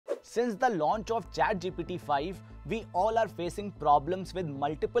Since the launch of ChatGPT 5, we all are facing problems with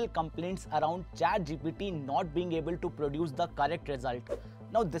multiple complaints around ChatGPT not being able to produce the correct result.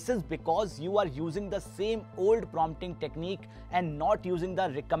 Now this is because you are using the same old prompting technique and not using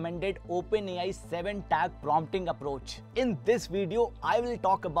the recommended OpenAI 7 tag prompting approach. In this video, I will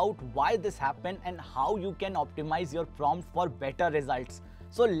talk about why this happened and how you can optimize your prompt for better results.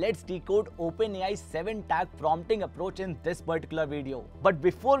 So let's decode OpenAI's 7 tag prompting approach in this particular video. But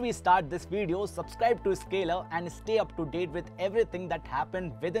before we start this video, subscribe to Scaler and stay up to date with everything that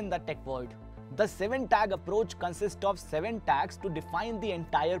happened within the tech world. The 7 tag approach consists of 7 tags to define the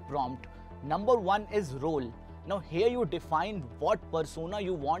entire prompt. Number 1 is role. Now here you define what persona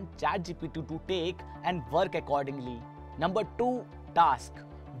you want ChatGPT to take and work accordingly. Number 2, task.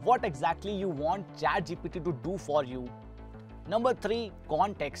 What exactly you want ChatGPT to do for you. Number 3,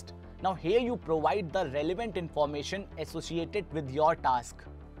 context. Now here you provide the relevant information associated with your task.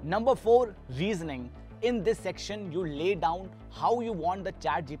 Number 4, reasoning. In this section, you lay down how you want the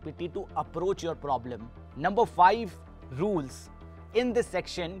ChatGPT to approach your problem. Number 5, rules. In this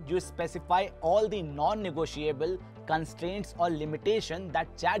section, you specify all the non-negotiable constraints or limitations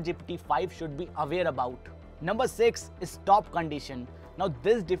that ChatGPT 5 should be aware about. Number 6 is stop condition. Now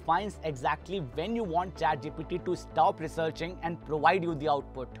this defines exactly when you want ChatGPT to stop researching and provide you the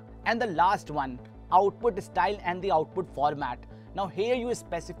output. And the last one, output style and the output format. Now here you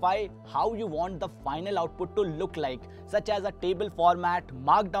specify how you want the final output to look like, such as a table format,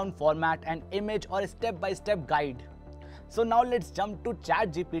 markdown format, an image or a step-by-step guide. So now let's jump to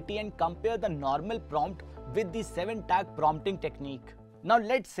ChatGPT and compare the normal prompt with the 7 tag prompting technique. Now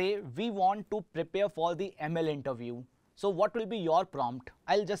let's say we want to prepare for the ML interview. So what will be your prompt?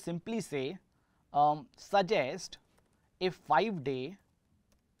 I'll just simply say, suggest a 5-day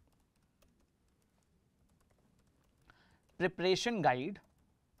preparation guide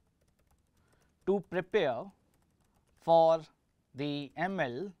to prepare for the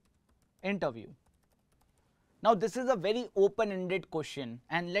ML interview. Now this is a very open-ended question,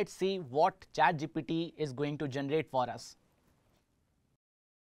 and let's see what ChatGPT is going to generate for us.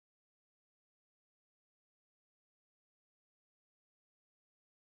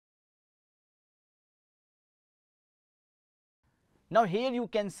 Now here you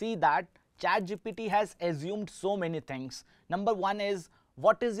can see that ChatGPT has assumed so many things. Number 1 is,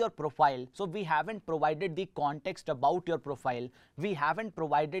 what is your profile? So we haven't provided the context about your profile. We haven't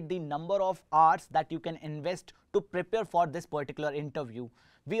provided the number of hours that you can invest to prepare for this particular interview.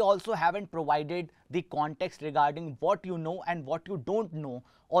 We also haven't provided the context regarding what you know and what you don't know.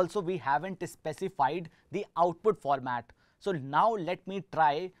 Also, we haven't specified the output format. So now let me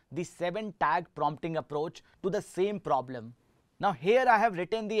try the 7 tag prompting approach to the same problem. Now here I have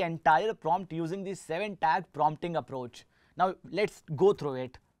written the entire prompt using the 7 tag prompting approach. Now let's go through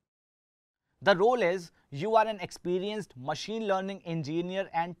it. The role is, you are an experienced machine learning engineer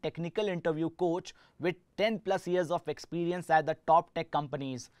and technical interview coach with 10+ years of experience at the top tech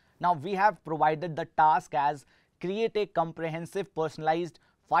companies. Now we have provided the task as, create a comprehensive personalized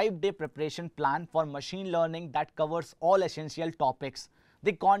 5-day preparation plan for machine learning that covers all essential topics.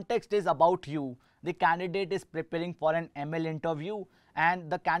 The context is about you. The candidate is preparing for an ML interview and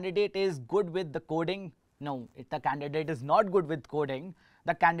the candidate is good with the coding. No, the candidate is not good with coding.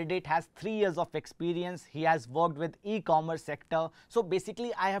 The candidate has 3 years of experience. He has worked with e-commerce sector. So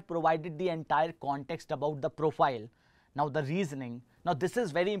basically I have provided the entire context about the profile. Now the reasoning. Now this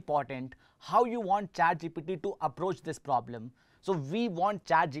is very important. How you want ChatGPT to approach this problem. So we want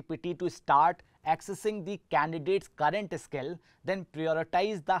ChatGPT to start accessing the candidate's current skill, then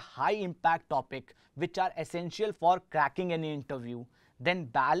prioritize the high impact topic which are essential for cracking any interview, then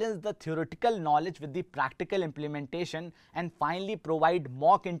balance the theoretical knowledge with the practical implementation, and finally provide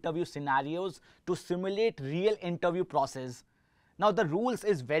mock interview scenarios to simulate real interview process. Now the rules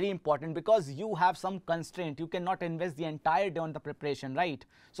is very important because you have some constraint. You cannot invest the entire day on the preparation, right?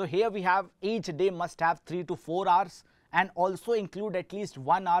 So here we have each day must have 3 to 4 hours. And also include at least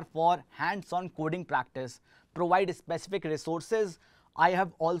 1 hour for hands-on coding practice. Provide specific resources. I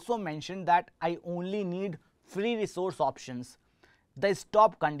have also mentioned that I only need free resource options. The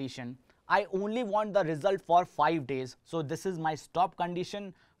stop condition. I only want the result for 5 days. So this is my stop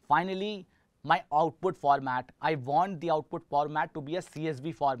condition. Finally, my output format. I want the output format to be a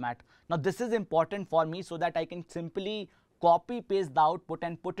CSV format. Now this is important for me so that I can simply copy paste the output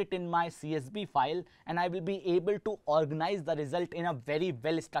and put it in my CSV file, and I will be able to organize the result in a very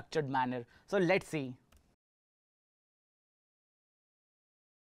well structured manner. So let's see.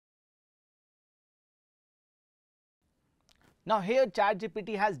 Now here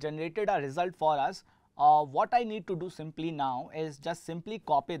ChatGPT has generated a result for us. what I need to do simply now is just simply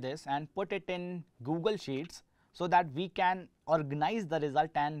copy this and put it in Google Sheets so that we can organize the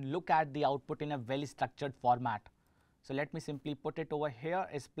result and look at the output in a very structured format. So let me simply put it over here,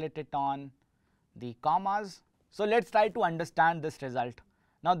 split it on the commas. So let's try to understand this result.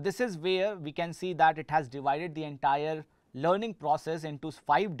 Now this is where we can see that it has divided the entire learning process into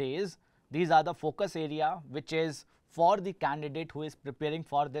 5 days. These are the focus area which is for the candidate who is preparing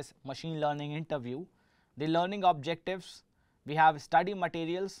for this machine learning interview. The learning objectives, we have study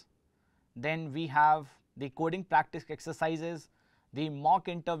materials, then we have the coding practice exercises, the mock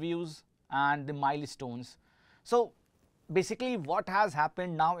interviews and the milestones. So basically what has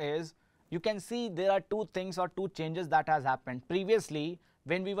happened now is, you can see there are two things or two changes that has happened. Previously,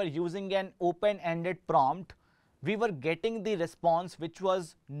 when we were using an open-ended prompt, we were getting the response which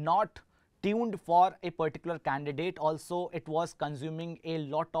was not tuned for a particular candidate. Also, it was consuming a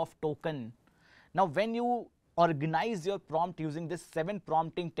lot of token. Now, when you organize your prompt using this 7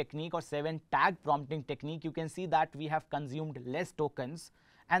 prompting technique or 7 tag prompting technique, you can see that we have consumed less tokens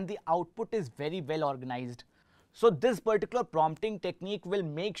and the output is very well organized. So this particular prompting technique will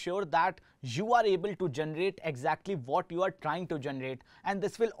make sure that you are able to generate exactly what you are trying to generate, and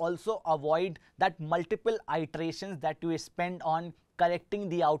this will also avoid that multiple iterations that you spend on correcting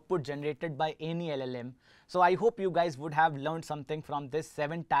the output generated by any LLM. So I hope you guys would have learned something from this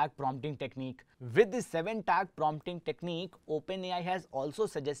 7 tag prompting technique. With this 7 tag prompting technique, OpenAI has also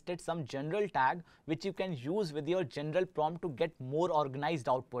suggested some general tag which you can use with your general prompt to get more organized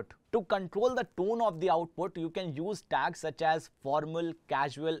output. To control the tone of the output, you can use tags such as formal,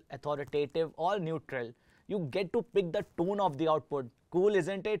 casual, authoritative or neutral. You get to pick the tone of the output. Cool,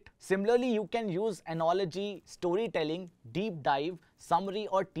 isn't it? Similarly, you can use analogy, storytelling, deep dive, summary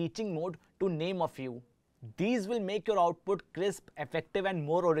or teaching mode to name a few. These will make your output crisp, effective and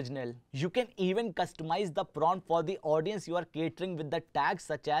more original. You can even customize the prompt for the audience you are catering with the tags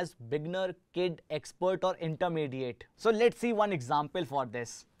such as beginner, kid, expert or intermediate. So let's see one example for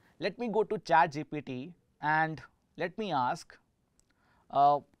this. Let me go to ChatGPT and let me ask,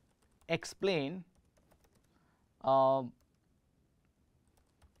 explain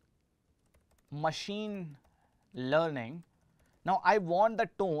machine learning. Now I want the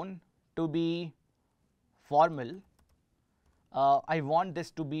tone to be formal. I want this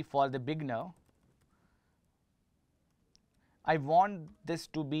to be for the beginner. I want this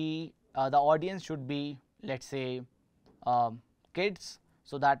to be, the audience should be, let's say, kids,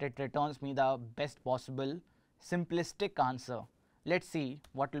 so that it returns me the best possible simplistic answer. Let's see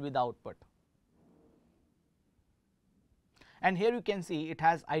what will be the output. And here you can see it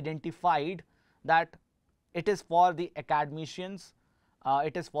has identified that it is for the academicians,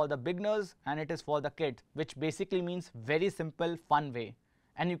 it is for the beginners and it is for the kids, which basically means very simple, fun way.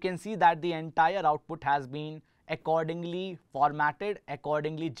 And you can see that the entire output has been accordingly formatted,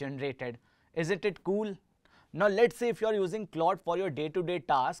 accordingly generated. Isn't it cool? Now let's say if you are using Claude for your day-to-day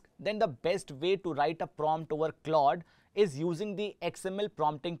task, then the best way to write a prompt over Claude is using the XML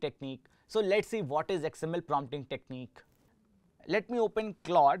prompting technique. So let's see what is XML prompting technique. Let me open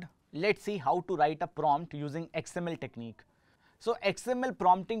Claude. Let's see how to write a prompt using XML technique. So XML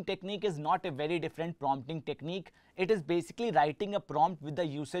prompting technique is not a very different prompting technique. It is basically writing a prompt with the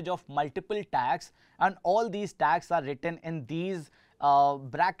usage of multiple tags, and all these tags are written in these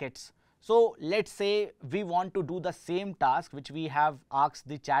brackets. So let's say we want to do the same task which we have asked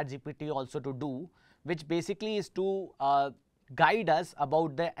the ChatGPT also to do, which basically is to guide us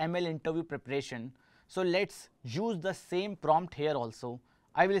about the ML interview preparation. So let's use the same prompt here also.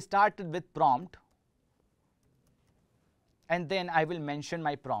 I will start with prompt and then I will mention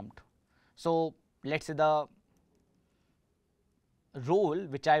my prompt. So let's say the role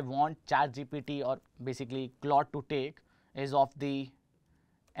which I want ChatGPT or basically Claude to take is of the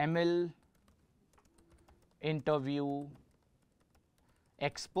ML interview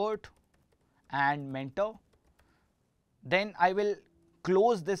expert and mentor. Then I will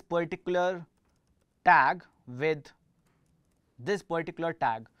close this particular tag with this particular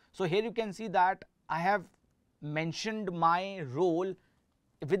tag. So here you can see that I have mentioned my role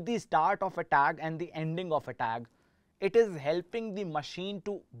with the start of a tag and the ending of a tag. It is helping the machine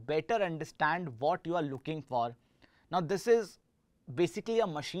to better understand what you are looking for. Now this is basically a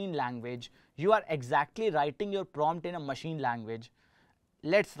machine language. You are exactly writing your prompt in a machine language.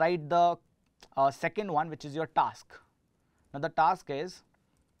 Let's write the second one, which is your task. Now the task is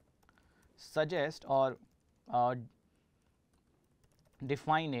suggest or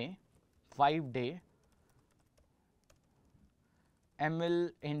define a 5-day ML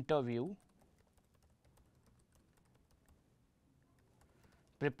interview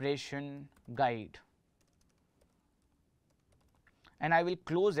preparation guide. and I will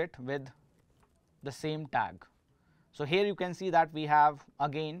close it with the same tag. So here you can see that we have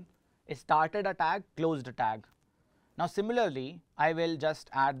again started a tag, closed a tag. Now similarly, I will just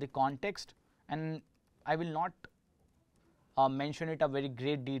add the context, and I will not mention it a very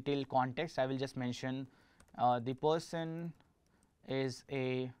great detail context. I will just mention the person is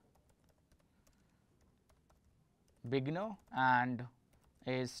a beginner and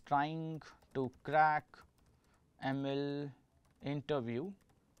is trying to crack ML interview.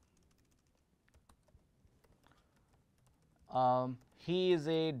 He is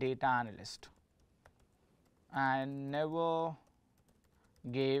a data analyst and never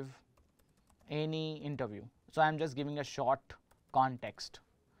gave any interview. So I am just giving a short context.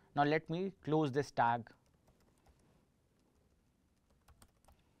 Now let me close this tag.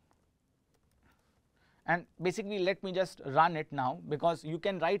 And basically let me just run it now, because you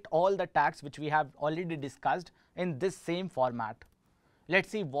can write all the tags which we have already discussed in this same format. Let's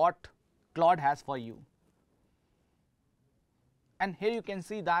see what Claude has for you. And here you can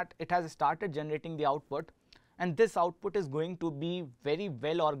see that it has started generating the output, and this output is going to be very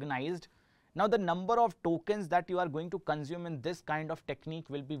well organized. Now the number of tokens that you are going to consume in this kind of technique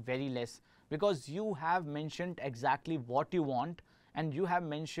will be very less, because you have mentioned exactly what you want, and you have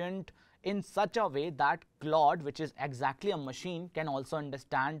mentioned in such a way that Claude, which is exactly a machine, can also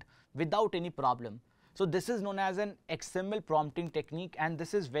understand without any problem. So this is known as an XML prompting technique, and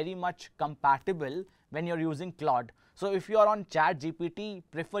this is very much compatible when you're using Claude. So if you are on ChatGPT,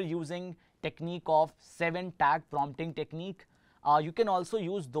 prefer using technique of 7 tag prompting technique. You can also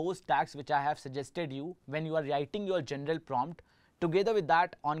use those tags which I have suggested you when you are writing your general prompt. Together with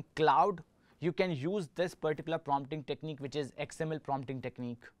that, on Claude, you can use this particular prompting technique, which is XML prompting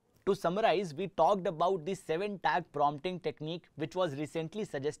technique. To summarize, we talked about the 7 tag prompting technique which was recently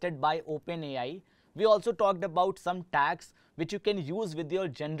suggested by OpenAI. We also talked about some tags which you can use with your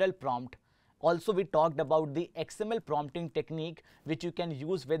general prompt. Also, we talked about the XML prompting technique which you can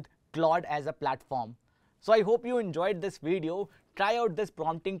use with Claude as a platform. So I hope you enjoyed this video. Try out this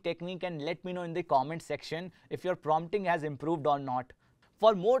prompting technique and let me know in the comment section if your prompting has improved or not.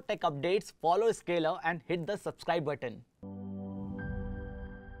 For more tech updates, follow Scalar and hit the subscribe button.